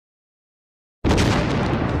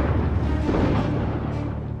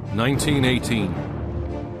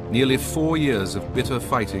1918. Nearly 4 years of bitter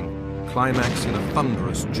fighting climax in a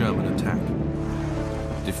thunderous German attack.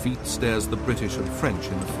 Defeat stares the British and French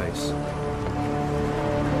in the face.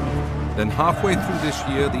 Then halfway through this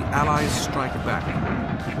year, the Allies strike back.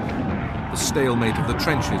 The stalemate of the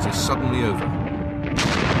trenches is suddenly over.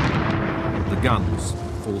 The guns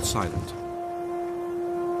fall silent.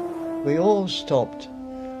 We all stopped,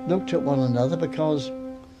 looked at one another, because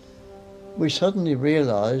we suddenly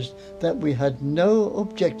realized that we had no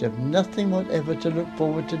objective, nothing whatever to look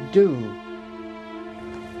forward to do.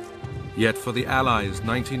 Yet for the Allies,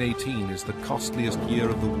 1918 is the costliest year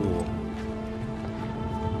of the war.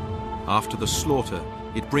 After the slaughter,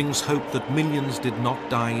 it brings hope that millions did not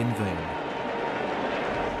die in vain.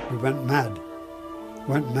 We went mad.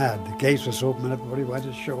 The gates was open and everybody went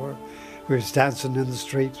ashore. We was dancing in the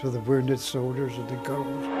streets with the wounded soldiers and the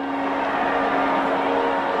girls.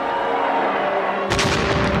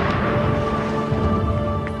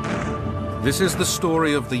 This is the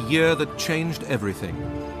story of the year that changed everything,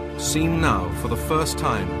 seen now for the first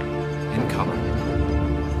time in color.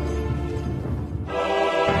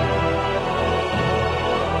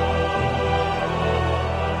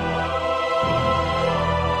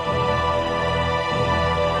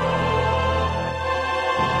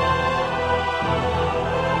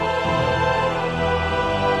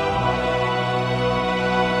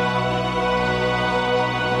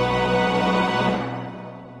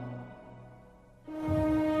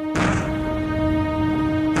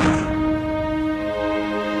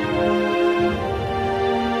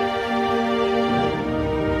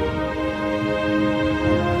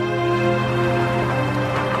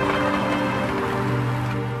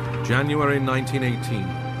 January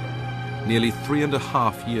 1918, nearly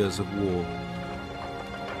 3.5 years of war.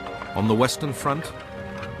 On the Western Front,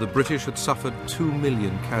 the British had suffered 2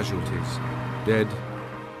 million casualties, dead,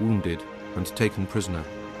 wounded, and taken prisoner.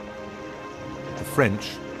 The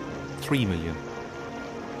French, 3 million.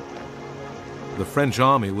 The French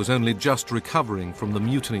army was only just recovering from the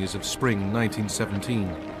mutinies of spring 1917.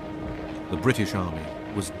 The British army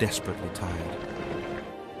was desperately tired.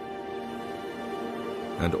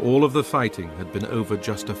 And all of the fighting had been over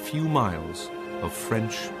just a few miles of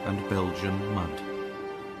French and Belgian mud.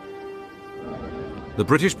 The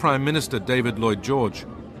British Prime Minister David Lloyd George,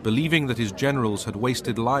 believing that his generals had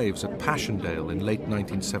wasted lives at Passchendaele in late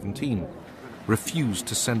 1917, refused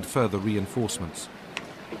to send further reinforcements.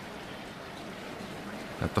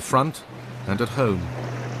 At the front and at home,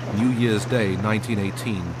 New Year's Day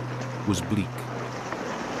 1918 was bleak.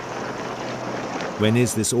 When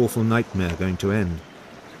is this awful nightmare going to end?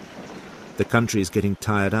 The country is getting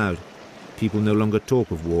tired out. People no longer talk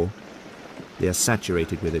of war. They are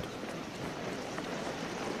saturated with it.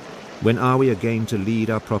 When are we again to lead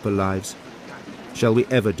our proper lives? Shall we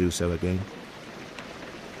ever do so again?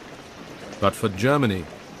 But for Germany,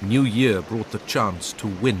 New Year brought the chance to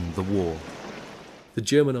win the war. The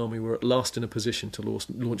German army were at last in a position to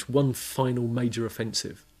launch one final major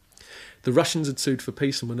offensive. The Russians had sued for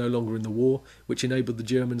peace and were no longer in the war, which enabled the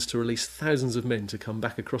Germans to release thousands of men to come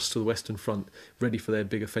back across to the Western Front, ready for their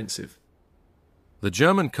big offensive. The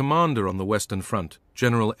German commander on the Western Front,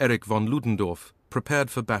 General Erich von Ludendorff, prepared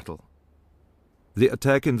for battle. The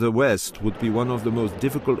attack in the West would be one of the most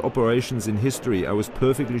difficult operations in history, I was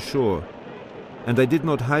perfectly sure. And I did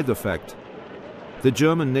not hide the fact. The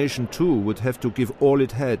German nation too would have to give all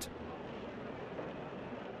it had.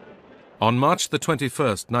 On March the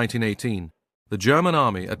 21st, 1918, the German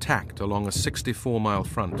army attacked along a 64-mile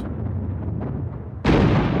front.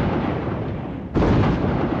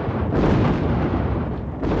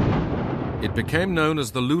 It became known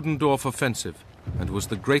as the Ludendorff Offensive and was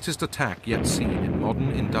the greatest attack yet seen in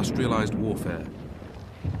modern industrialized warfare.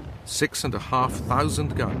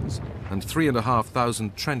 6,500 guns and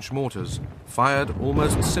 3,500 trench mortars fired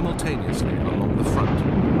almost simultaneously along the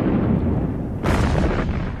front.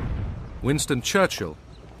 Winston Churchill,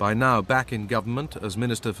 by now back in government as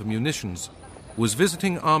Minister for Munitions, was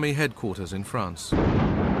visiting army headquarters in France.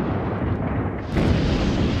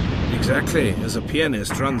 Exactly as a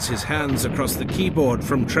pianist runs his hands across the keyboard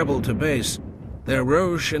from treble to bass, there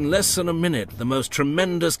rose in less than a minute the most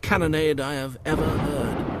tremendous cannonade I have ever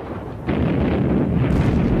heard.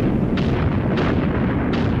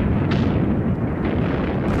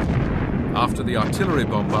 After the artillery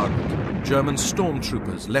bombardment, German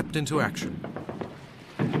stormtroopers leapt into action.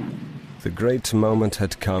 The great moment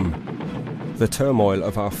had come. The turmoil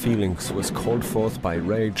of our feelings was called forth by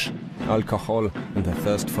rage, alcohol, and the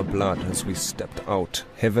thirst for blood as we stepped out,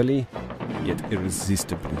 heavily, yet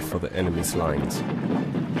irresistibly, for the enemy's lines.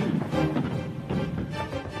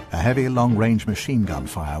 A heavy long-range machine gun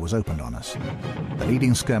fire was opened on us. The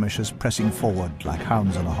leading skirmishers, pressing forward like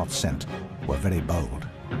hounds on a hot scent, were very bold.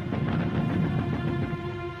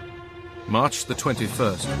 March the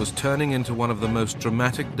 21st was turning into one of the most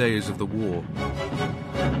dramatic days of the war.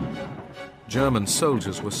 German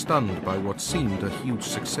soldiers were stunned by what seemed a huge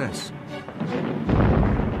success.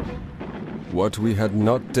 What we had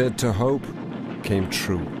not dared to hope came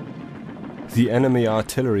true. The enemy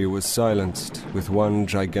artillery was silenced with one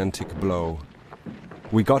gigantic blow.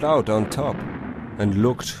 We got out on top and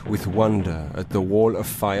looked with wonder at the wall of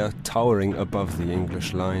fire towering above the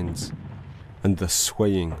English lines, and the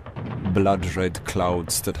swaying, blood-red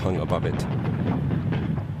clouds that hung above it.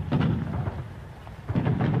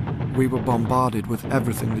 We were bombarded with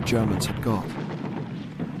everything the Germans had got.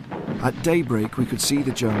 At daybreak, we could see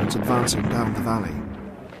the Germans advancing down the valley.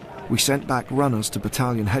 We sent back runners to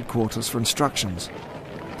battalion headquarters for instructions.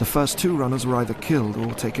 The first 2 runners were either killed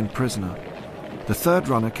or taken prisoner. The 3rd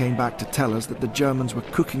runner came back to tell us that the Germans were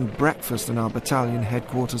cooking breakfast in our battalion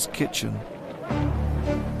headquarters kitchen.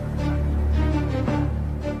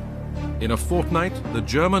 In a fortnight, the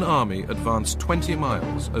German army advanced 20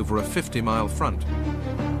 miles over a 50-mile front,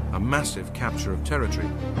 a massive capture of territory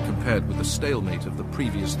compared with the stalemate of the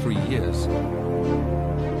previous 3 years.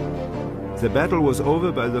 The battle was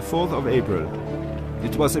over by the 4th of April.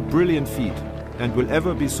 It was a brilliant feat and will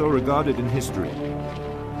ever be so regarded in history.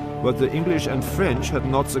 What the English and French had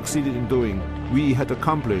not succeeded in doing, we had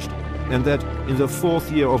accomplished, and that in the 4th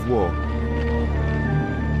year of war.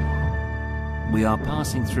 We are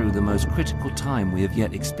passing through the most critical time we have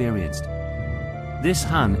yet experienced. This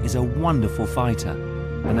Hun is a wonderful fighter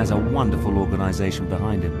and has a wonderful organization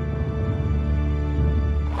behind him.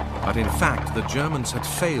 But in fact, the Germans had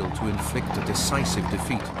failed to inflict a decisive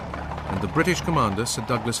defeat, and the British commander, Sir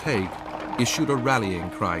Douglas Haig, issued a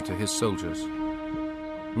rallying cry to his soldiers.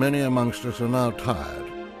 Many amongst us are now tired.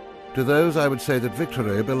 To those I would say that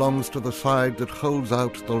victory belongs to the side that holds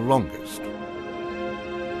out the longest.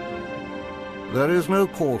 There is no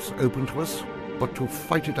course open to us but to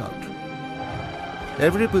fight it out.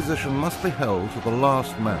 Every position must be held to the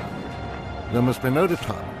last man. There must be no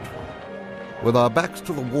retirement. With our backs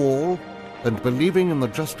to the wall and believing in the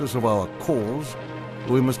justice of our cause,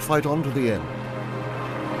 we must fight on to the end.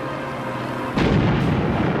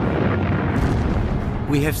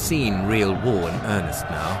 We have seen real war in earnest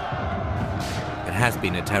now. It has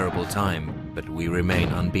been a terrible time, but we remain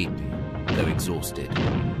unbeaten, though exhausted.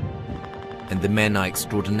 And the men are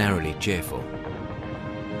extraordinarily cheerful.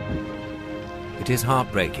 It is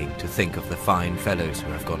heartbreaking to think of the fine fellows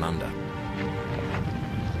who have gone under.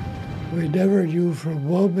 We never knew from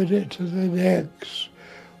one minute to the next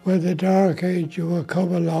when the Dark Angel would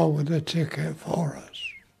come along with a ticket for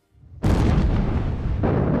us.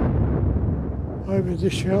 I mean, the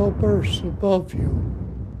shell bursts above you,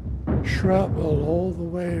 shrapnel all the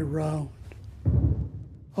way around.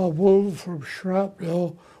 A wound from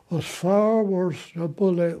shrapnel was far worse than a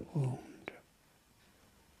bullet wound.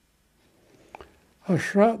 A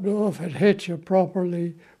shrapnel, if it hit you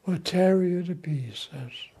properly, would tear you to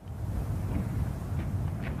pieces.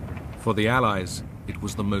 For the Allies, it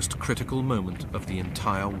was the most critical moment of the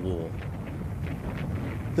entire war.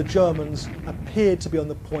 The Germans appeared to be on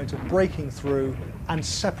the point of breaking through and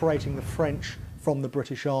separating the French from the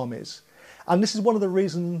British armies. And this is one of the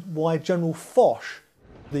reasons why General Foch,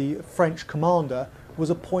 the French commander, was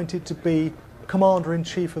appointed to be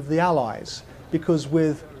Commander-in-Chief of the Allies, because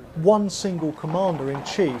with one single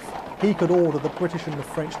Commander-in-Chief, he could order the British and the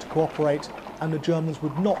French to cooperate, and the Germans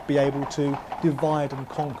would not be able to divide and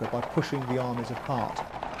conquer by pushing the armies apart.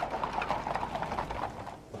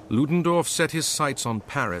 Ludendorff set his sights on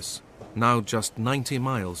Paris, now just 90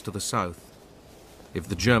 miles to the south. If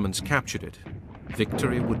the Germans captured it,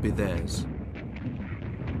 victory would be theirs.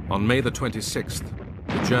 On May the 26th,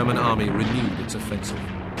 the German army renewed its offensive.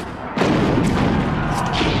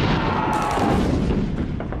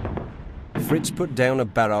 Fritz put down a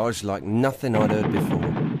barrage like nothing I'd heard before.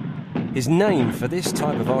 His name for this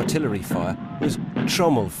type of artillery fire was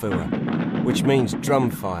Trommelfeuer, which means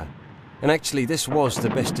drum fire. And actually this was the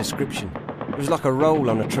best description. It was like a roll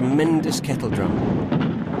on a tremendous kettle drum.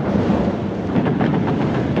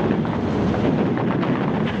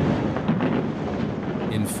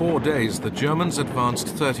 In 4 days, the Germans advanced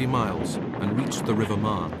 30 miles and reached the River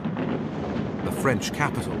Marne. The French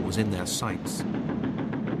capital was in their sights.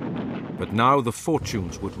 But now the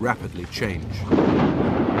fortunes would rapidly change.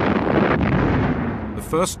 The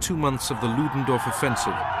first 2 months of the Ludendorff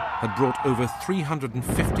offensive had brought over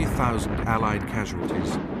 350,000 Allied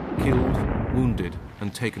casualties, killed, wounded,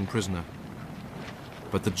 and taken prisoner.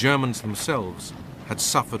 But the Germans themselves had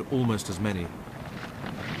suffered almost as many.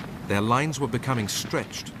 Their lines were becoming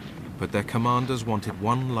stretched, but their commanders wanted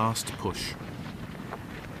one last push.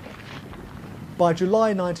 By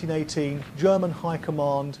July 1918, German High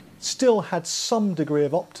Command still had some degree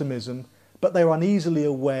of optimism, but they were uneasily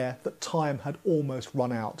aware that time had almost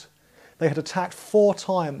run out. They had attacked 4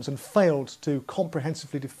 times and failed to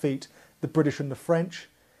comprehensively defeat the British and the French.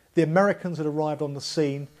 The Americans had arrived on the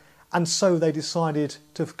scene, and so they decided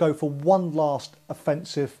to go for one last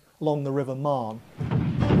offensive along the River Marne.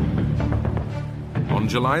 On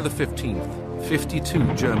July the 15th,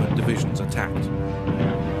 52 German divisions attacked.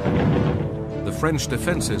 The French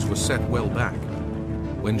defences were set well back.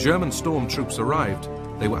 When German storm troops arrived,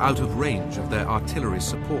 they were out of range of their artillery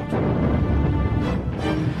support.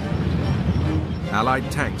 Allied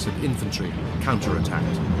tanks and infantry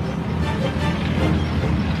counterattacked.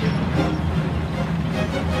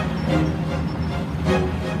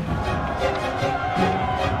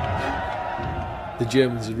 The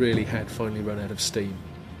Germans really had finally run out of steam.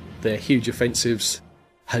 Their huge offensives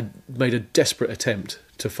had made a desperate attempt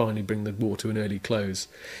to finally bring the war to an early close.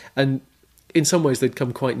 And in some ways they'd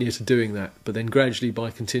come quite near to doing that, but then gradually,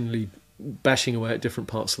 by continually bashing away at different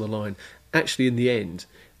parts of the line, actually in the end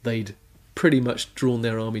they'd pretty much drawn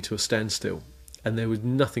their army to a standstill, and there was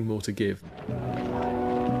nothing more to give.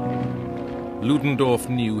 Ludendorff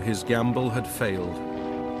knew his gamble had failed.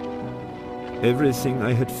 Everything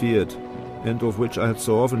I had feared, and of which I had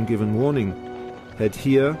so often given warning, had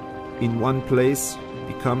here, in one place,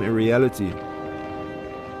 become a reality.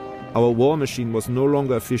 Our war machine was no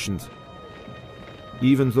longer efficient,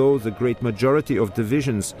 even though the great majority of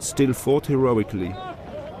divisions still fought heroically.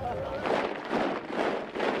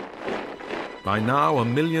 By now,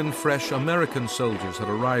 1 million fresh American soldiers had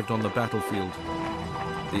arrived on the battlefield.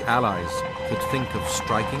 The Allies could think of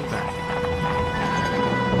striking back.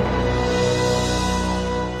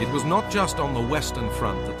 It was not just on the Western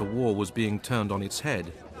Front that the war was being turned on its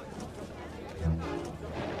head.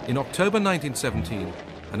 In October 1917,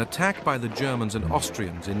 an attack by the Germans and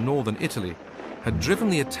Austrians in northern Italy had driven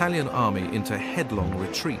the Italian army into headlong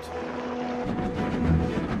retreat.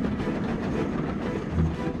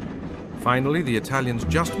 Finally, the Italians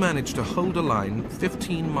just managed to hold a line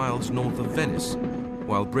 15 miles north of Venice,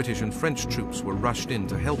 while British and French troops were rushed in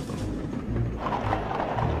to help them.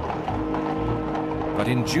 But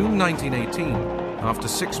in June 1918, after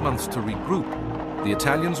 6 months to regroup, the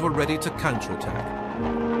Italians were ready to counterattack.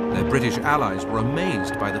 Their British allies were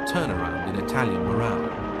amazed by the turnaround in Italian morale.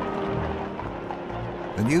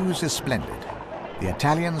 The news is splendid. The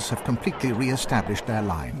Italians have completely re-established their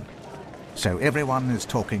line. So everyone is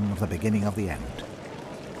talking of the beginning of the end.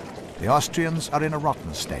 The Austrians are in a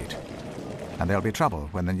rotten state, and there'll be trouble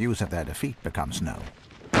when the news of their defeat becomes known.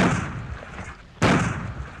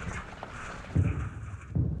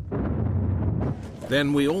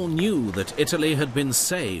 Then we all knew that Italy had been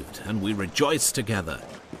saved, and we rejoiced together.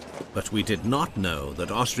 But we did not know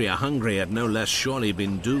that Austria-Hungary had no less surely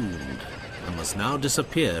been doomed, and must now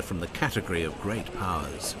disappear from the category of great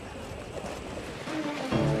powers.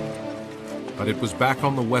 But it was back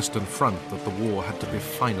on the Western Front that the war had to be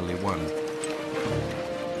finally won.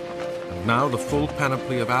 And now the full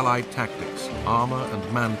panoply of Allied tactics, armour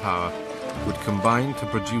and manpower would combine to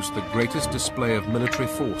produce the greatest display of military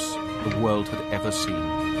force the world had ever seen.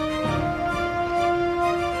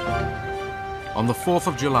 On the 4th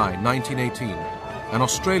of July 1918, an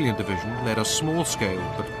Australian division led a small-scale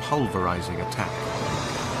but pulverising attack.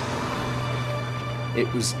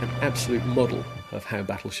 It was an absolute model of how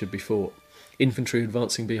battle should be fought. Infantry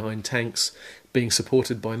advancing behind tanks, being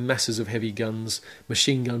supported by masses of heavy guns,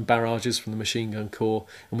 machine gun barrages from the machine gun corps,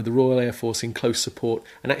 and with the Royal Air Force in close support,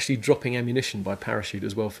 and actually dropping ammunition by parachute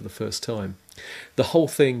as well for the first time. The whole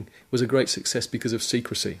thing was a great success because of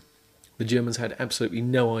secrecy. The Germans had absolutely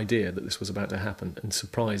no idea that this was about to happen, and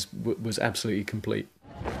surprise was absolutely complete.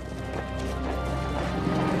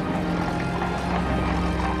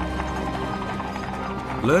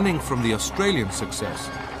 Learning from the Australian success,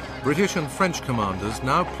 British and French commanders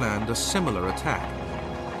now planned a similar attack,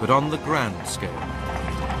 but on the grand scale.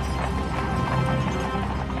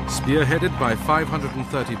 Spearheaded by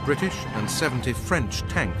 530 British and 70 French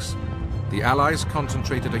tanks, the Allies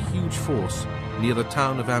concentrated a huge force near the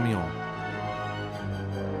town of Amiens.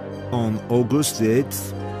 On August the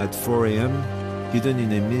 8th, at 4 a.m., hidden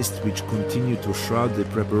in a mist which continued to shroud the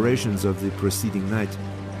preparations of the preceding night,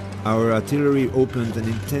 our artillery opened an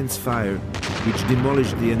intense fire which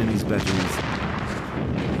demolished the enemy's batteries.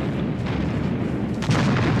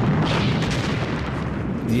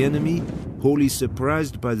 The enemy, wholly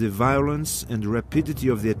surprised by the violence and rapidity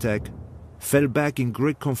of the attack, fell back in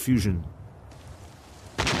great confusion.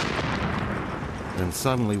 Then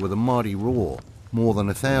suddenly, with a mighty roar, more than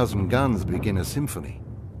 1,000 guns begin a symphony.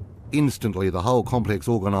 Instantly, the whole complex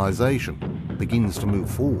organisation begins to move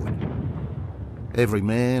forward. Every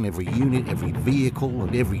man, every unit, every vehicle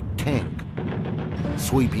and every tank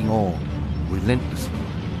sweeping on, relentlessly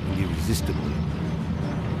and irresistibly.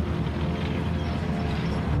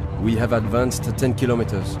 We have advanced 10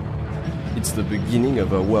 kilometers. It's the beginning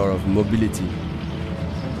of a war of mobility.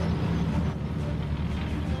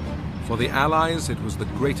 For the Allies, it was the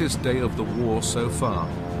greatest day of the war so far.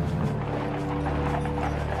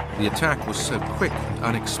 The attack was so quick and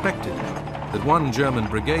unexpected that one German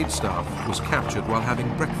brigade staff was captured while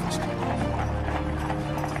having breakfast.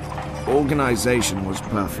 Organization was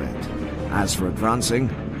perfect. As for advancing,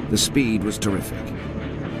 the speed was terrific.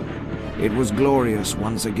 It was glorious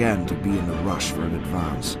once again to be in the rush for an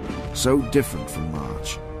advance, so different from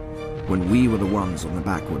March, when we were the ones on the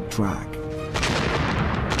backward track.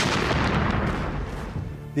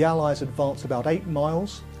 The Allies advanced about 8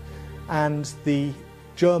 miles, and the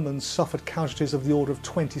Germans suffered casualties of the order of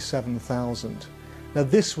 27,000. Now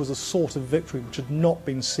this was a sort of victory which had not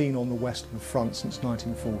been seen on the Western Front since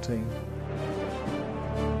 1914.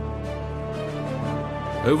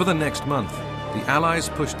 Over the next month, the Allies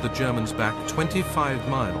pushed the Germans back 25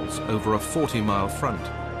 miles over a 40-mile front.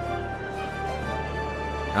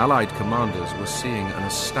 Allied commanders were seeing an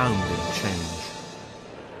astounding change.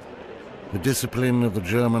 The discipline of the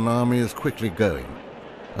German army is quickly going,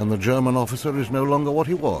 and the German officer is no longer what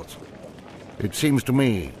he was. It seems to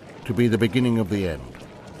me to be the beginning of the end.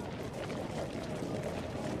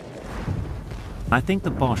 I think the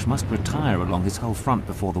Boche must retire along his whole front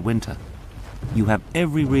before the winter. You have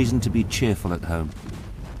every reason to be cheerful at home.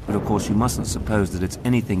 But of course you mustn't suppose that it's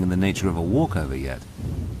anything in the nature of a walkover yet.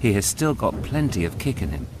 He has still got plenty of kick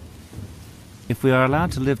in him. If we are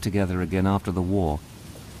allowed to live together again after the war,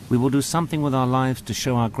 we will do something with our lives to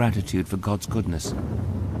show our gratitude for God's goodness.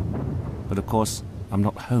 But of course, I'm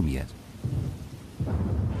not home yet.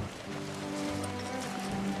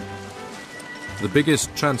 The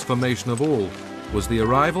biggest transformation of all was the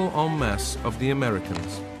arrival en masse of the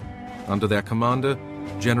Americans, under their commander,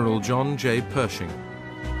 General John J. Pershing.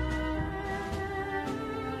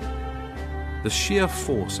 The sheer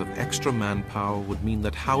force of extra manpower would mean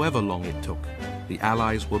that however long it took, the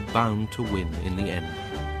Allies were bound to win in the end.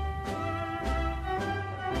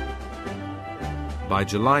 By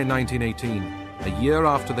July 1918, a year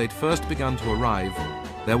after they'd first begun to arrive,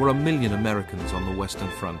 there were 1 million Americans on the Western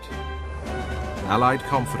Front. Allied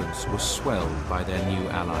confidence was swelled by their new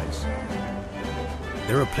allies.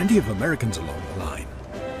 There are plenty of Americans along the line.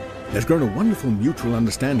 There's grown a wonderful mutual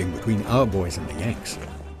understanding between our boys and the Yanks.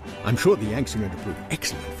 I'm sure the Yanks are going to prove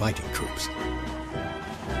excellent fighting troops.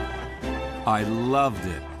 I loved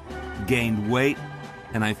it. Gained weight,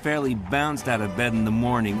 and I fairly bounced out of bed in the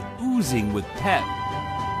morning, oozing with pep.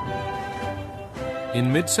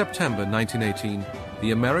 In mid-September 1918,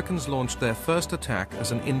 the Americans launched their first attack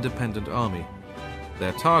as an independent army.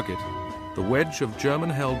 Their target, the wedge of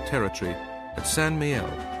German-held territory at Saint-Mihiel.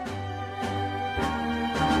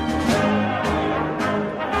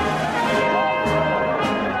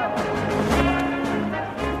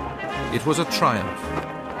 It was a triumph.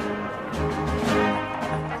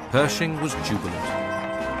 Pershing was jubilant.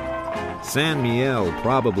 Saint-Mihiel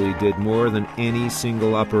probably did more than any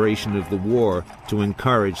single operation of the war to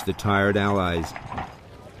encourage the tired Allies.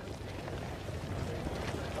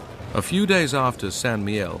 A few days after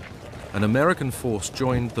Saint-Mihiel, an American force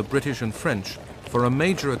joined the British and French for a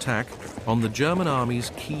major attack on the German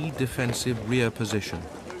army's key defensive rear position,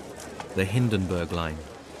 the Hindenburg Line.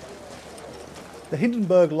 The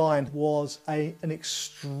Hindenburg Line was an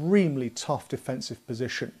extremely tough defensive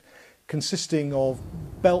position, consisting of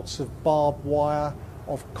belts of barbed wire,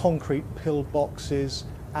 of concrete pillboxes,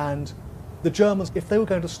 and the Germans, if they were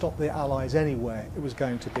going to stop the Allies anywhere, it was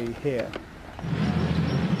going to be here.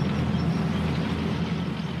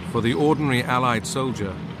 For the ordinary Allied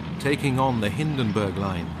soldier, taking on the Hindenburg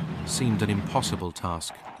Line seemed an impossible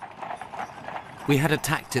task. We had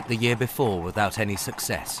attacked it the year before without any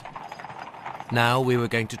success. Now we were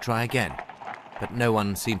going to try again, but no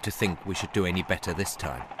one seemed to think we should do any better this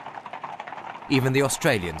time. Even the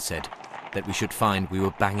Australians said that we should find we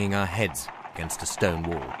were banging our heads against a stone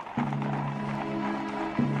wall.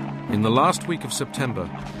 In the last week of September,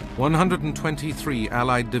 123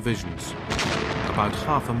 Allied divisions, about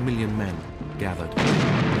 500,000 men, gathered.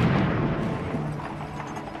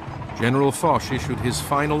 General Foch issued his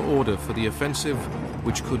final order for the offensive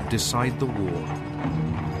which could decide the war.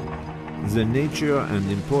 The nature and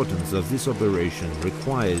importance of this operation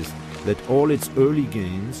requires that all its early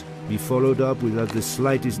gains be followed up without the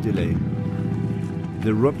slightest delay.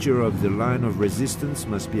 The rupture of the line of resistance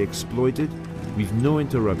must be exploited with no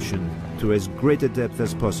interruption to as great a depth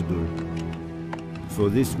as possible. For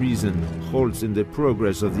this reason, halts in the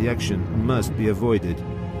progress of the action must be avoided.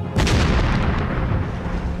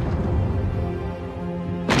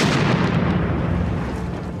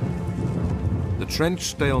 The trench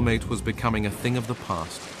stalemate was becoming a thing of the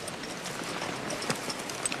past.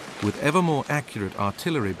 With ever more accurate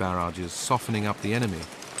artillery barrages softening up the enemy,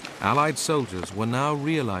 Allied soldiers were now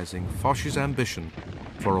realizing Foch's ambition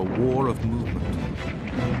for a war of movement.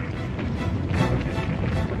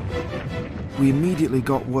 We immediately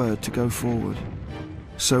got word to go forward.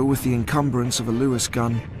 So with the encumbrance of a Lewis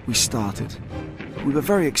gun, we started. We were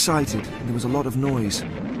very excited and there was a lot of noise.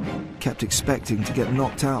 Kept expecting to get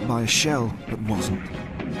knocked out by a shell, but wasn't.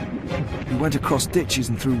 We went across ditches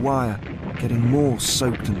and through wire, getting more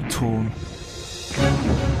soaked and torn.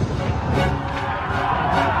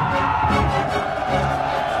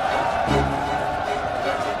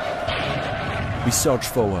 We surge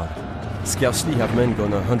forward. Scarcely have men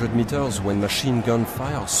gone 100 meters when machine gun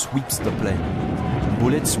fire sweeps the plain.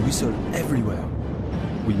 Bullets whistle everywhere.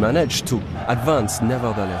 We manage to advance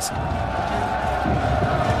nevertheless.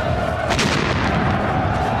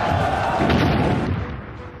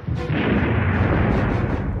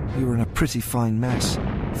 We were in a pretty fine mess.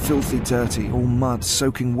 Filthy dirty, all mud,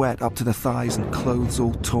 soaking wet up to the thighs and clothes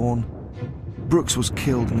all torn. Brooks was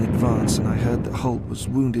killed in advance and I heard that Holt was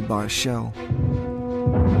wounded by a shell.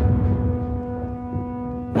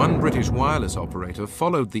 One British wireless operator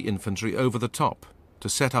followed the infantry over the top to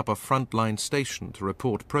set up a frontline station to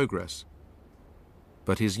report progress.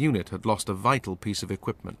 But his unit had lost a vital piece of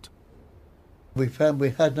equipment. We found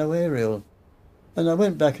we had no aerial. And I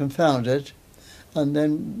went back and found it, and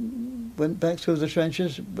then went back through the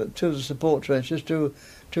trenches, to the support trenches, to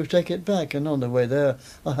take it back. And on the way there,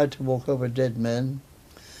 I had to walk over dead men.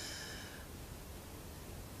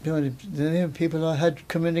 The only people I had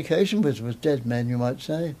communication with was dead men, you might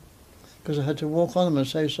say, because I had to walk on them and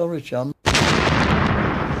say, sorry, chum.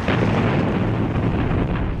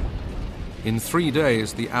 In 3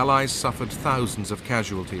 days, the Allies suffered thousands of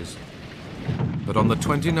casualties. But on the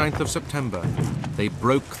 29th of September, they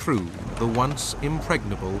broke through the once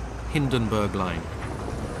impregnable Hindenburg Line.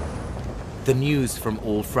 The news from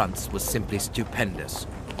all fronts was simply stupendous.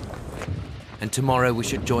 And tomorrow we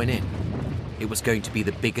should join in. It was going to be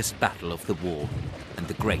the biggest battle of the war and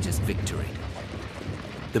the greatest victory.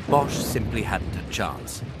 The Boche simply hadn't a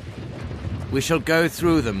chance. We shall go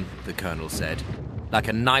through them, the colonel said, like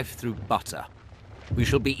a knife through butter. We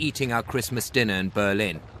shall be eating our Christmas dinner in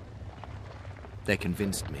Berlin. They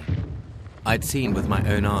convinced me. I'd seen with my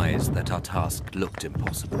own eyes that our task looked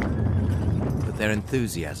impossible. But their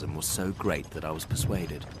enthusiasm was so great that I was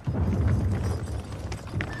persuaded.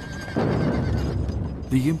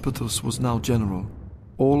 The impetus was now general.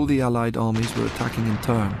 All the Allied armies were attacking in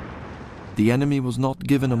turn. The enemy was not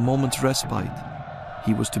given a moment's respite.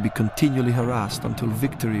 He was to be continually harassed until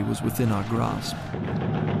victory was within our grasp.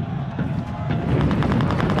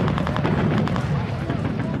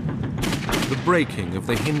 The breaking of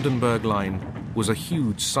the Hindenburg Line was a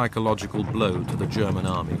huge psychological blow to the German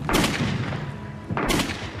army.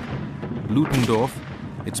 Ludendorff,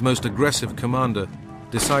 its most aggressive commander,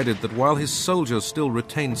 decided that while his soldiers still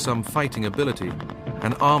retained some fighting ability,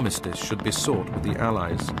 an armistice should be sought with the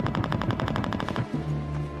Allies.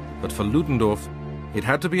 But for Ludendorff, it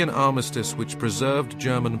had to be an armistice which preserved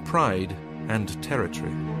German pride and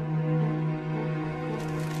territory.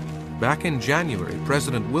 Back in January,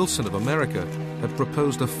 President Wilson of America had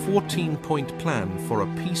proposed a 14-point plan for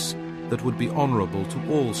a peace that would be honorable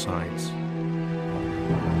to all sides.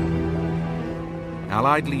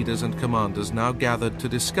 Allied leaders and commanders now gathered to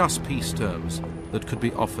discuss peace terms that could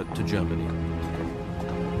be offered to Germany.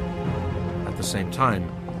 At the same time,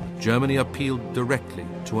 Germany appealed directly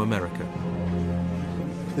to America.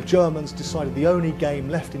 The Germans decided the only game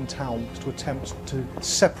left in town was to attempt to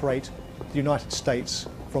separate the United States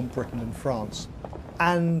from Britain and France,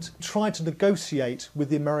 and tried to negotiate with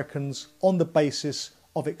the Americans on the basis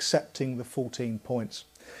of accepting the 14 points.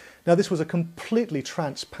 Now, this was a completely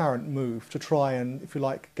transparent move to try and, if you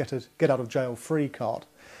like, get out of jail free card.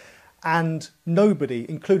 And nobody,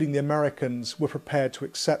 including the Americans, were prepared to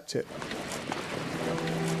accept it.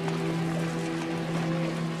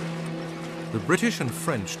 The British and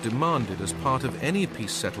French demanded, as part of any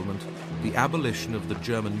peace settlement, the abolition of the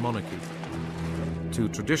German monarchy. To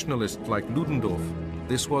traditionalists like Ludendorff,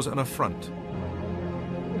 this was an affront.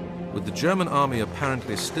 With the German army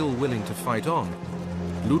apparently still willing to fight on,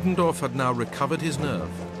 Ludendorff had now recovered his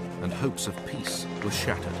nerve, and hopes of peace were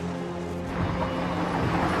shattered.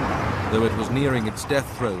 Though it was nearing its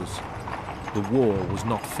death throes, the war was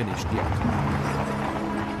not finished yet.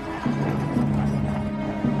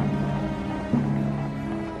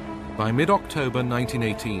 By mid-October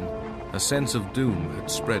 1918, a sense of doom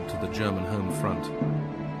had spread to the German home front.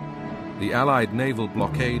 The Allied naval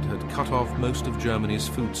blockade had cut off most of Germany's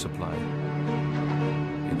food supply.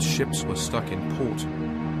 Its ships were stuck in port.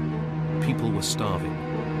 People were starving.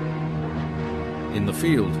 In the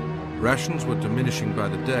field, rations were diminishing by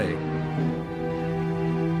the day.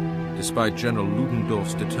 Despite General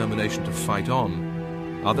Ludendorff's determination to fight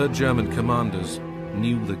on, other German commanders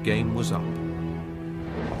knew the game was up.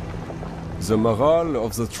 The morale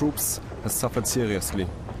of the troops has suffered seriously,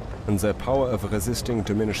 and their power of resisting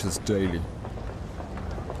diminishes daily.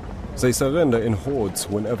 They surrender in hordes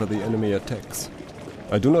whenever the enemy attacks.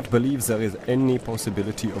 I do not believe there is any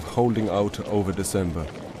possibility of holding out over December.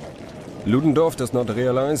 Ludendorff does not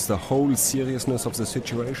realize the whole seriousness of the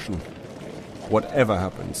situation. Whatever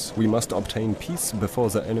happens, we must obtain peace before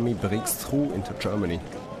the enemy breaks through into Germany.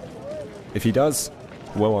 If he does,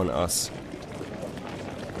 woe on us.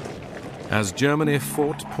 As Germany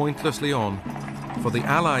fought pointlessly on, for the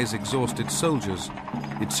Allies' exhausted soldiers,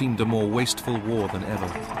 it seemed a more wasteful war than ever.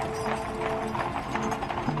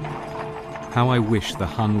 How I wish the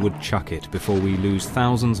Hun would chuck it before we lose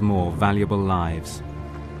thousands more valuable lives.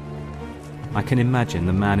 I can imagine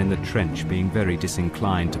the man in the trench being very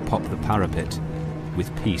disinclined to pop the parapet,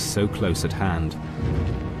 with peace so close at hand.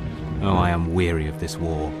 Oh, I am weary of this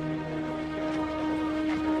war.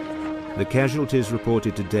 The casualties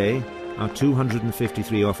reported today are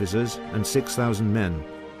 253 officers and 6,000 men.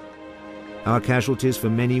 Our casualties for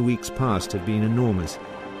many weeks past have been enormous.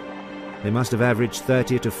 They must have averaged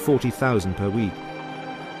 30 to 40,000 per week.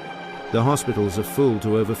 The hospitals are full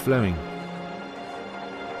to overflowing.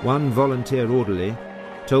 One volunteer orderly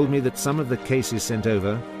told me that some of the cases sent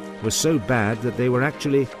over were so bad that they were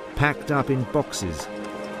actually packed up in boxes.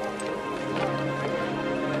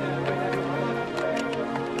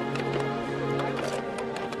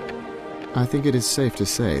 I think it is safe to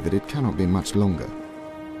say that it cannot be much longer.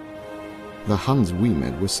 The Huns we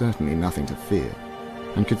met were certainly nothing to fear,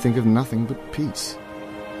 and could think of nothing but peace.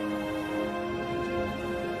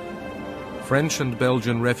 French and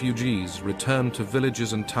Belgian refugees returned to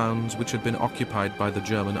villages and towns which had been occupied by the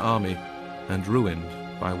German army and ruined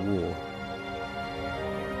by war.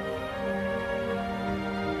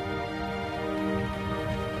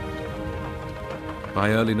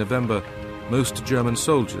 By early November, most German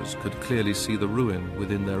soldiers could clearly see the ruin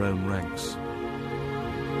within their own ranks.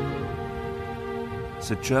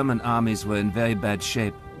 The German armies were in very bad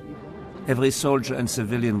shape. Every soldier and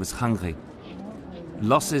civilian was hungry.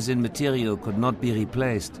 Losses in material could not be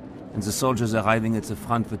replaced, and the soldiers arriving at the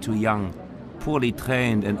front were too young, poorly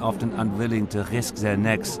trained and often unwilling to risk their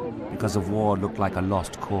necks because the war looked like a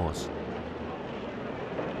lost cause.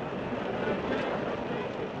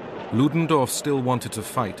 Ludendorff still wanted to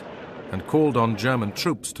fight and called on German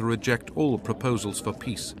troops to reject all proposals for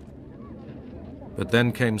peace. But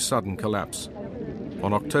then came sudden collapse.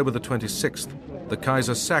 On October the 26th, the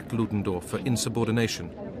Kaiser sacked Ludendorff for insubordination.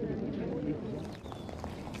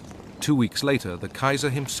 2 weeks later, the Kaiser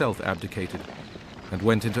himself abdicated and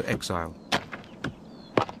went into exile.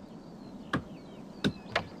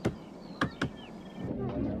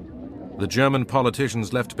 The German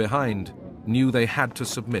politicians left behind knew they had to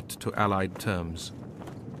submit to Allied terms.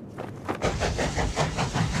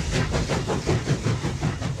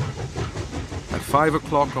 At 5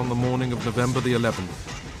 o'clock on the morning of November the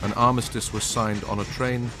 11th, an armistice was signed on a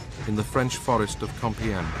train in the French forest of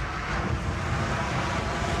Compiègne.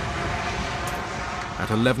 At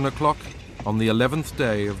 11 o'clock, on the 11th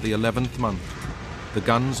day of the 11th month, the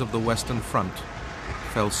guns of the Western Front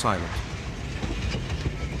fell silent.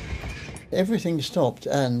 Everything stopped,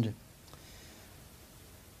 and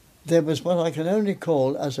there was what I can only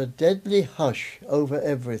call as a deadly hush over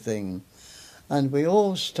everything. And we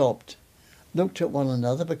all stopped, looked at one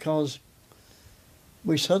another, because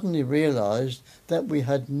we suddenly realized that we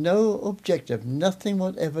had no objective, nothing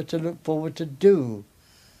whatever to look forward to do.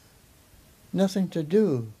 Nothing to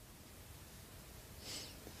do.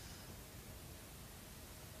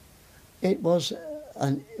 It was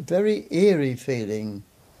a very eerie feeling.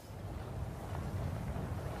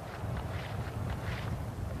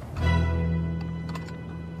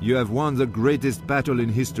 You have won the greatest battle in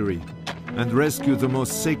history and rescued the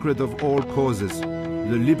most sacred of all causes,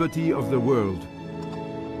 the liberty of the world.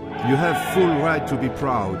 You have full right to be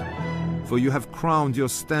proud, for you have crowned your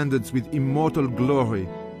standards with immortal glory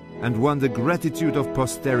and won the gratitude of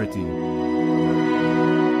posterity.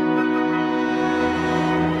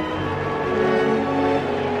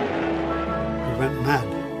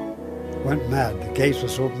 went mad. The gates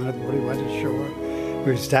was open, everybody went ashore.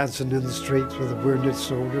 We was dancing in the streets with the wounded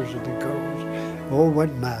soldiers and the girls. All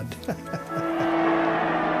went mad.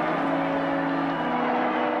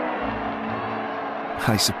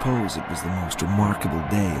 I suppose it was the most remarkable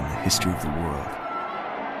day in the history of the world.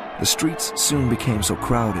 The streets soon became so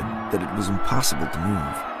crowded that it was impossible to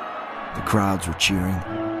move. The crowds were cheering.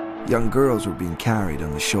 Young girls were being carried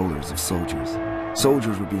on the shoulders of soldiers.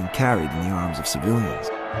 Soldiers were being carried in the arms of civilians.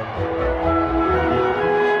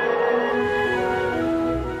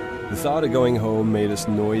 The thought of going home made us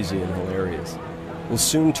noisy and hilarious. We'll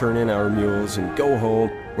soon turn in our mules and go home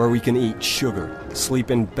where we can eat sugar, sleep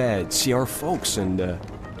in bed, see our folks, and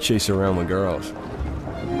chase around with girls.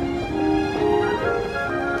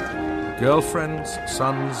 Girlfriends,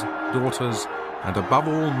 sons, daughters, and above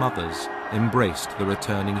all mothers embraced the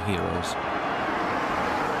returning heroes.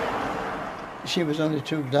 She was only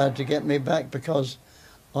too glad to get me back because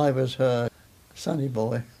I was her sonny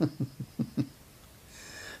boy.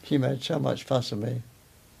 She made so much fuss of me.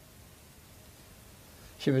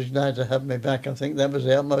 She was glad to have me back. I think that was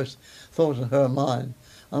the utmost thought in her mind.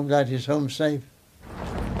 I'm glad he's home safe.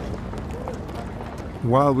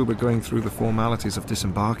 While we were going through the formalities of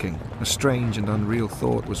disembarking, a strange and unreal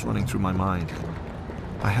thought was running through my mind.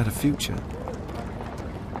 I had a future.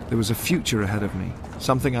 There was a future ahead of me,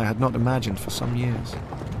 something I had not imagined for some years.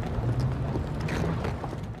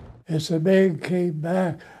 As the men came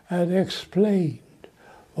back and explained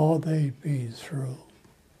what they'd been through,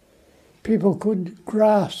 people couldn't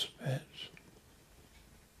grasp it.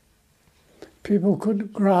 People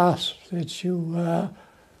couldn't grasp that you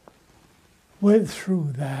went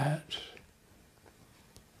through that.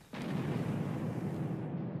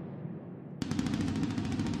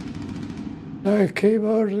 I came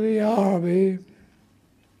out of the army,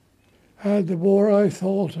 and the more I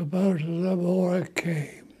thought about it, the more it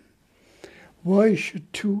came. Why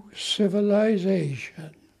should two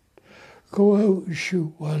civilizations go out and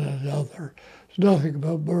shoot one another? It's nothing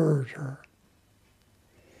but murder.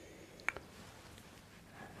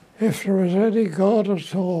 If there was any God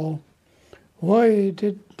at all, why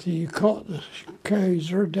didn't he cut the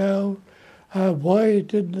Kaiser down? And why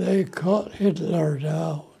didn't they cut Hitler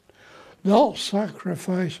down? Not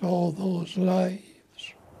sacrifice all those lives.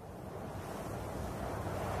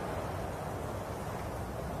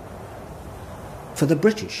 For the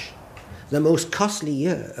British, the most costly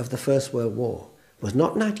year of the First World War was not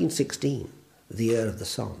 1916, the year of the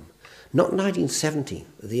Somme, not 1917,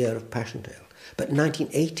 the year of Passchendaele, but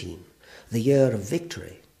 1918, the year of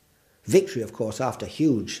victory. Victory, of course, after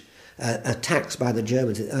huge attacks by the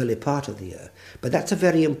Germans in the early part of the year. But that's a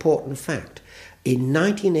very important fact. In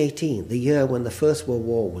 1918, the year when the First World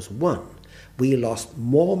War was won, we lost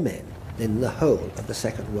more men than the whole of the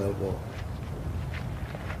Second World War.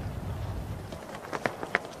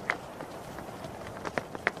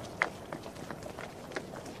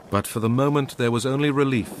 But for the moment there was only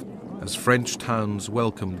relief as French towns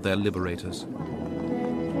welcomed their liberators.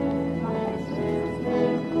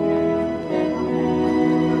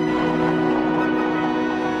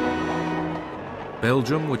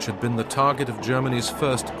 Belgium, which had been the target of Germany's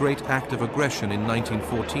first great act of aggression in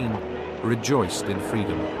 1914, rejoiced in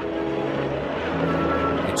freedom.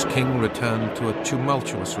 Its king returned to a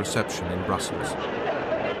tumultuous reception in Brussels.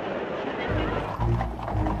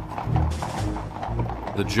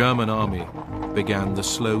 The German army began the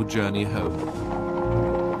slow journey home.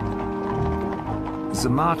 The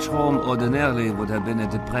march home ordinarily would have been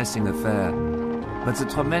a depressing affair, but the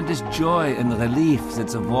tremendous joy and relief that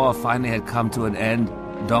the war finally had come to an end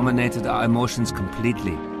dominated our emotions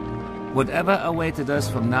completely. Whatever awaited us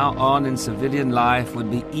from now on in civilian life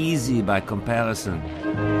would be easy by comparison.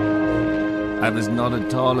 I was not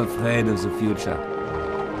at all afraid of the future.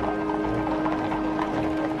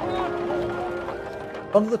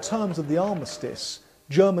 Under the terms of the armistice,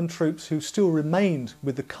 German troops who still remained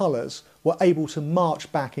with the colours were able to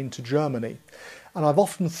march back into Germany. And I've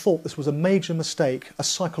often thought this was a major mistake, a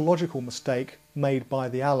psychological mistake made by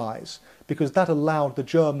the Allies, because that allowed the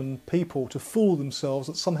German people to fool themselves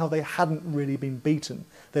that somehow they hadn't really been beaten.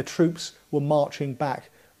 Their troops were marching back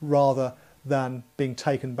rather than being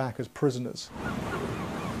taken back as prisoners.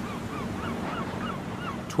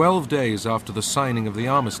 12 days after the signing of the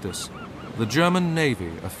armistice, the German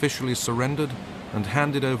Navy officially surrendered and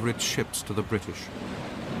handed over its ships to the British.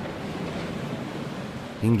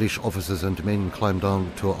 English officers and men climbed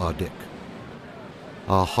down to our deck.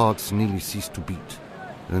 Our hearts nearly ceased to beat,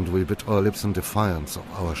 and we bit our lips in defiance of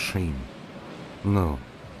our shame. No,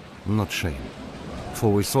 not shame,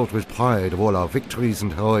 for we thought with pride of all our victories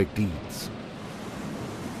and heroic deeds.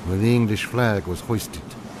 When the English flag was hoisted,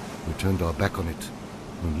 We turned our back on it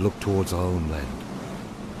and looked towards our own land.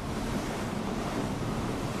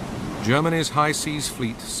 Germany's High Seas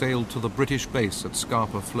Fleet sailed to the British base at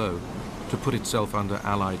Scapa Flow to put itself under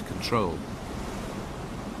Allied control.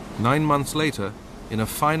 9 months later, in a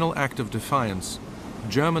final act of defiance,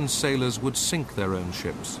 German sailors would sink their own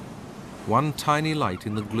ships, one tiny light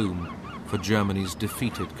in the gloom for Germany's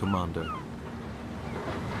defeated commander.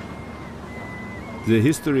 The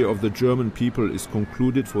history of the German people is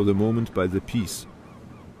concluded for the moment by the peace.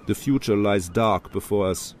 The future lies dark before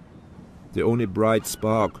us, the only bright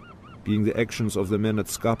spark being the actions of the men at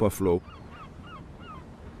Scapa Flow.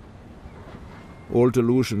 All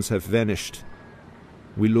delusions have vanished.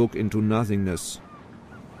 We look into nothingness.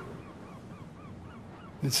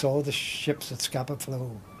 We saw the ships at Scapa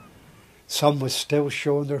Flow. Some was still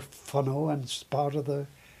showing their funnel and part of the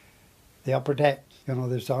upper deck. You know,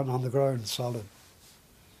 there's on the ground, solid.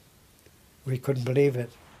 We couldn't believe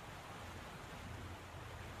it.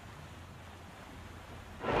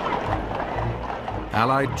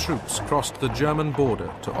 Allied troops crossed the German border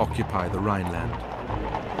to occupy the Rhineland.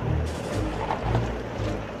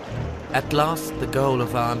 At last, the goal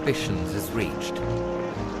of our ambitions is reached.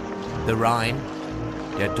 The Rhine,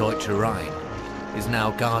 der Deutsche Rhein, is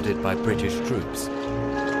now guarded by British troops.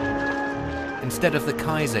 Instead of the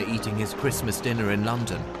Kaiser eating his Christmas dinner in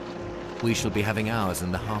London, we shall be having ours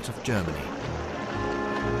in the heart of Germany.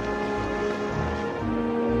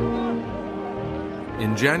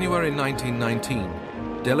 In January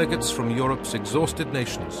 1919, delegates from Europe's exhausted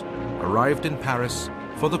nations arrived in Paris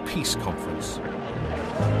for the Peace Conference.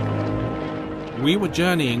 We were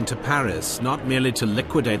journeying to Paris not merely to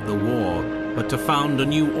liquidate the war, but to found a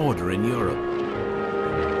new order in Europe.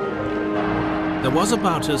 There was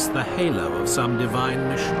about us the halo of some divine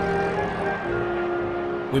mission.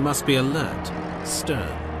 We must be alert,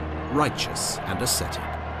 stern, righteous, and ascetic,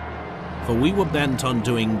 for we were bent on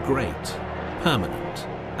doing great, permanent,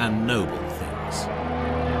 and noble things.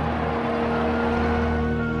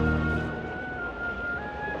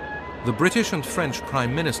 The British and French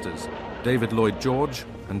Prime Ministers, David Lloyd George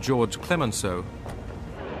and George Clemenceau,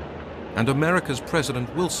 and America's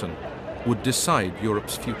President Wilson would decide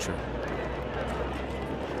Europe's future.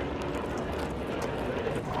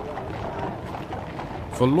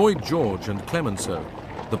 For Lloyd George and Clemenceau,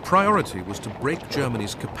 the priority was to break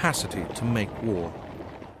Germany's capacity to make war.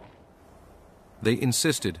 They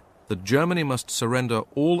insisted that Germany must surrender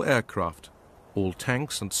all aircraft, all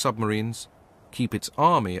tanks and submarines, keep its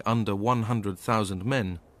army under 100,000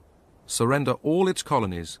 men, surrender all its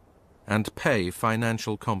colonies, and pay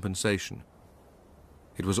financial compensation.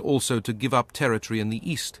 It was also to give up territory in the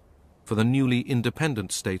east for the newly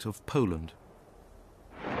independent state of Poland.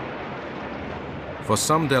 For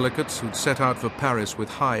some delegates who'd set out for Paris with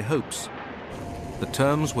high hopes, the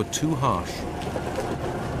terms were too harsh.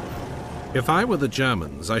 If I were the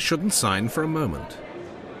Germans, I shouldn't sign for a moment.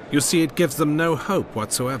 You see, it gives them no hope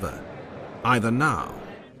whatsoever, either now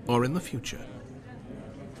or in the future.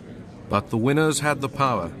 But the winners had the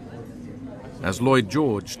power, as Lloyd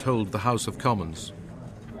George told the House of Commons.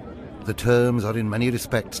 The terms are in many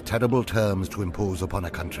respects terrible terms to impose upon a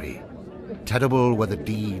country. Terrible were the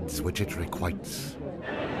deeds which it requites.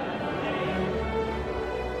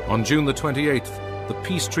 On June the 28th, the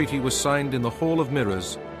peace treaty was signed in the Hall of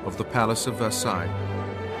Mirrors of the Palace of Versailles.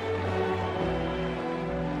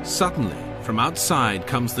 Suddenly, from outside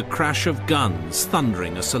comes the crash of guns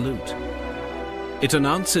thundering a salute. It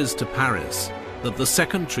announces to Paris that the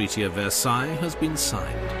Second Treaty of Versailles has been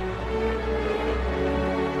signed.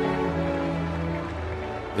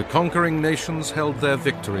 The conquering nations held their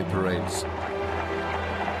victory parades,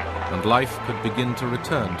 and life could begin to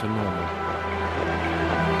return to normal.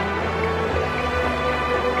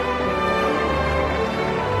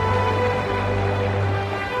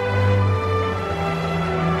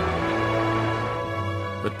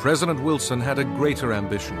 But President Wilson had a greater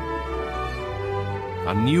ambition.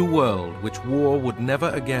 A new world which war would never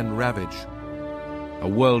again ravage. A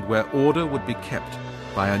world where order would be kept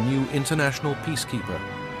by a new international peacekeeper,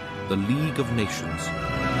 the League of Nations.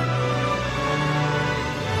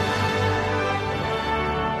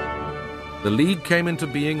 The League came into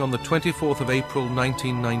being on the 24th of April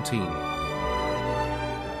 1919.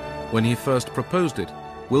 When he first proposed it,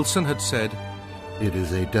 Wilson had said, "It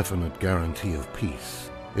is a definite guarantee of peace.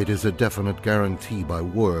 It is a definite guarantee by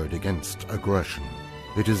word against aggression.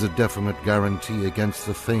 It is a definite guarantee against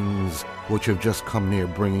the things which have just come near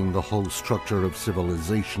bringing the whole structure of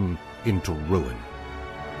civilization into ruin."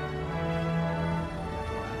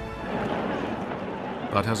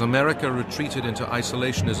 But as America retreated into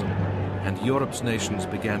isolationism, and Europe's nations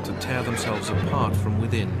began to tear themselves apart from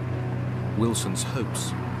within, Wilson's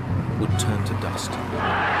hopes would turn to dust.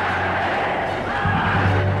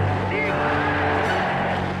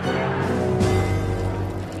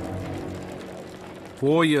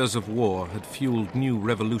 4 years of war had fueled new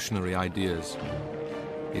revolutionary ideas.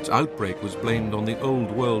 Its outbreak was blamed on the old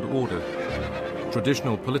world order.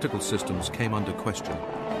 Traditional political systems came under question.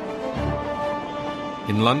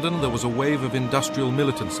 In London, there was a wave of industrial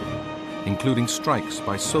militancy, including strikes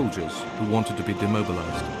by soldiers who wanted to be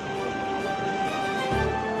demobilized.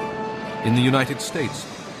 In the United States,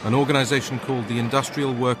 an organization called the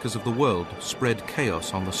Industrial Workers of the World spread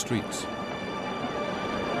chaos on the streets.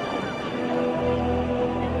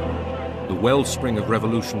 The wellspring of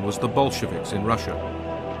revolution was the Bolsheviks in Russia,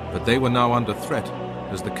 but they were now under threat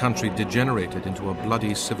as the country degenerated into a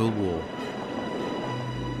bloody civil war.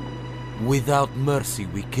 Without mercy,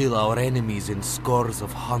 we kill our enemies in scores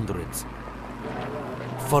of hundreds.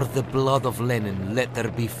 For the blood of Lenin, let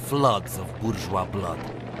there be floods of bourgeois blood.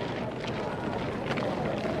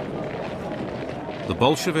 The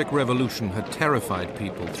Bolshevik Revolution had terrified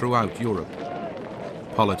people throughout Europe.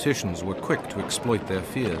 Politicians were quick to exploit their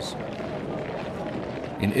fears.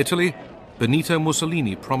 In Italy, Benito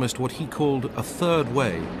Mussolini promised what he called a third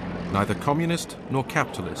way, neither communist nor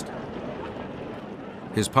capitalist.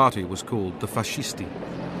 His party was called the Fascisti.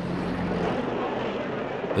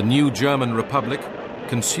 The new German Republic,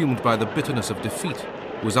 consumed by the bitterness of defeat,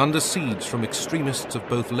 was under siege from extremists of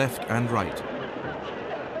both left and right.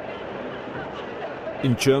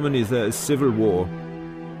 In Germany there is civil war.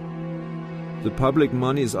 The public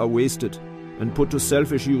monies are wasted and put to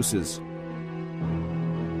selfish uses.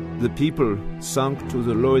 The people, sunk to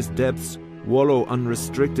the lowest depths, wallow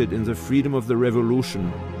unrestricted in the freedom of the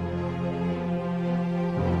revolution.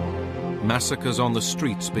 Massacres on the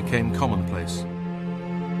streets became commonplace.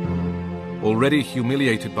 Already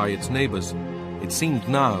humiliated by its neighbors, it seemed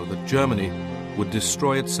now that Germany would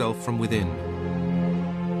destroy itself from within.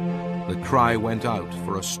 The cry went out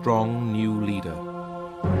for a strong new leader.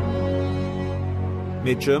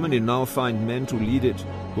 May Germany now find men to lead it,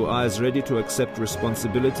 who are as ready to accept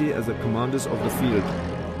responsibility as the commanders of the field.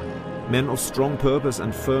 Men of strong purpose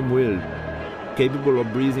and firm will, capable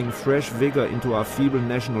of breathing fresh vigor into our feeble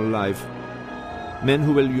national life. Men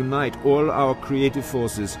who will unite all our creative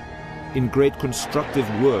forces in great constructive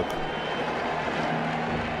work.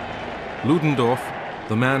 Ludendorff,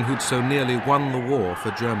 the man who'd so nearly won the war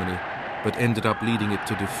for Germany, but ended up leading it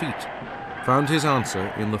to defeat, found his answer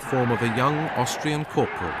in the form of a young Austrian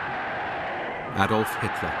corporal, Adolf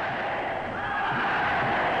Hitler.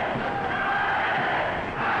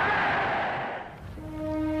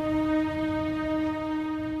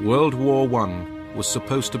 World War I was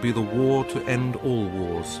supposed to be the war to end all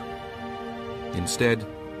wars. Instead,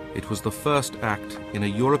 it was the first act in a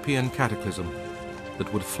European cataclysm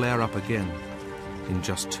that would flare up again in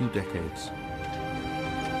just 2 decades.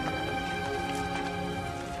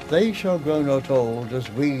 They shall grow not old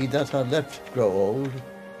as we that are left grow old.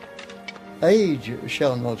 Age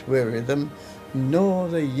shall not weary them, nor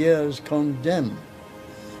the years condemn.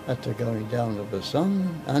 At the going down of the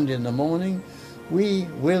sun, and in the morning, we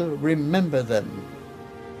will remember them.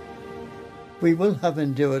 We will have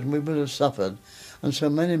endured, and we will have suffered, and so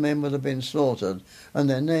many men will have been slaughtered, and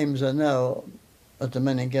their names are now at the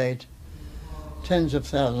Menin Gate, tens of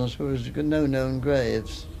thousands who have no known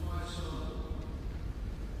graves.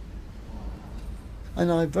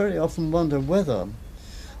 And I very often wonder whether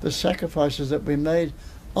the sacrifices that we made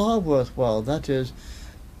are worthwhile. That is,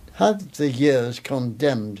 have the years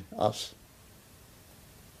condemned us?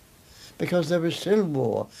 Because there is still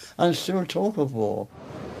war, and still talk of war.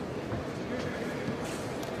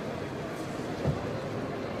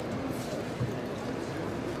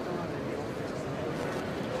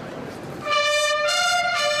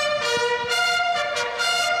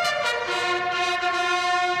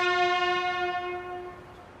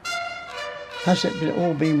 Has it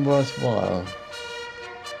all been worthwhile?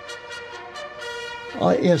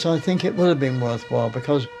 Yes, I think it would have been worthwhile,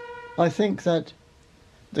 because I think that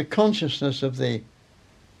the consciousness of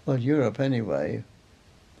Europe anyway,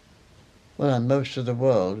 and most of the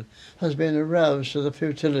world, has been aroused to the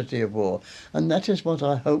futility of war. And that is what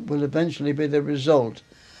I hope will eventually be the result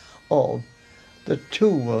of the 2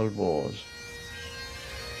 world wars.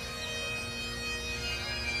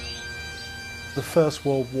 The First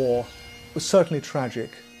World War was certainly tragic,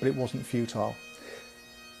 but it wasn't futile.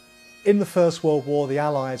 In the First World War, the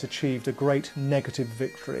Allies achieved a great negative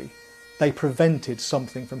victory. They prevented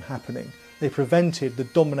something from happening. They prevented the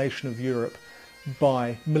domination of Europe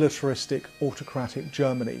by militaristic, autocratic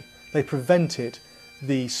Germany. They prevented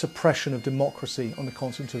the suppression of democracy on the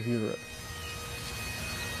continent of Europe.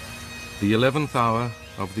 The 11th hour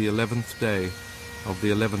of the 11th day of the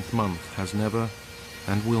 11th month has never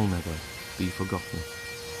and will never be forgotten.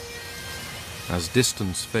 As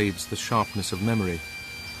distance fades the sharpness of memory,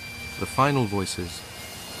 the final voices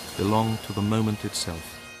belong to the moment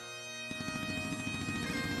itself.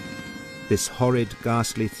 This horrid,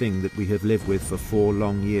 ghastly thing that we have lived with for 4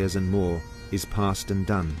 long years and more is past and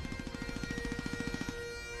done.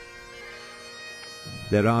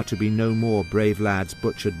 There are to be no more brave lads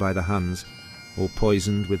butchered by the Huns, or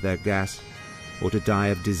poisoned with their gas, or to die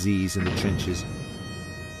of disease in the trenches.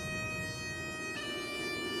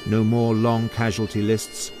 No more long casualty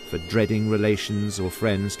lists for dreading relations or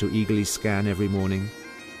friends to eagerly scan every morning.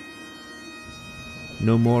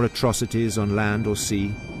 No more atrocities on land or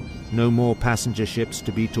sea. No more passenger ships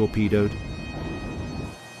to be torpedoed.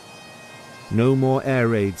 No more air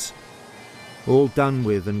raids. All done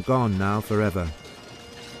with and gone now forever.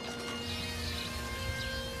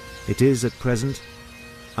 It is at present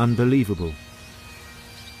unbelievable.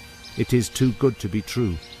 It is too good to be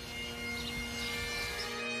true.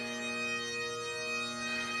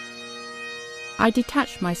 I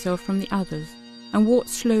detached myself from the others and walked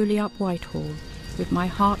slowly up Whitehall, with my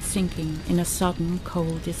heart sinking in a sudden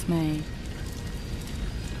cold dismay.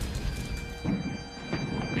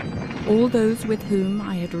 All those with whom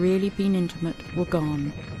I had really been intimate were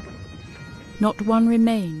gone. Not one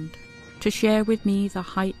remained to share with me the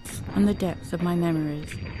heights and the depths of my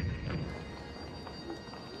memories.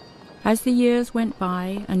 As the years went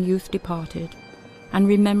by and youth departed, and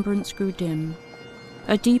remembrance grew dim,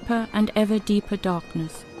 a deeper and ever deeper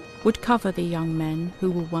darkness would cover the young men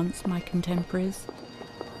who were once my contemporaries.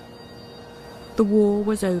 The war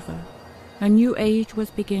was over, a new age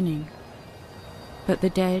was beginning, but the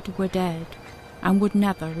dead were dead and would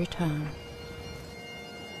never return.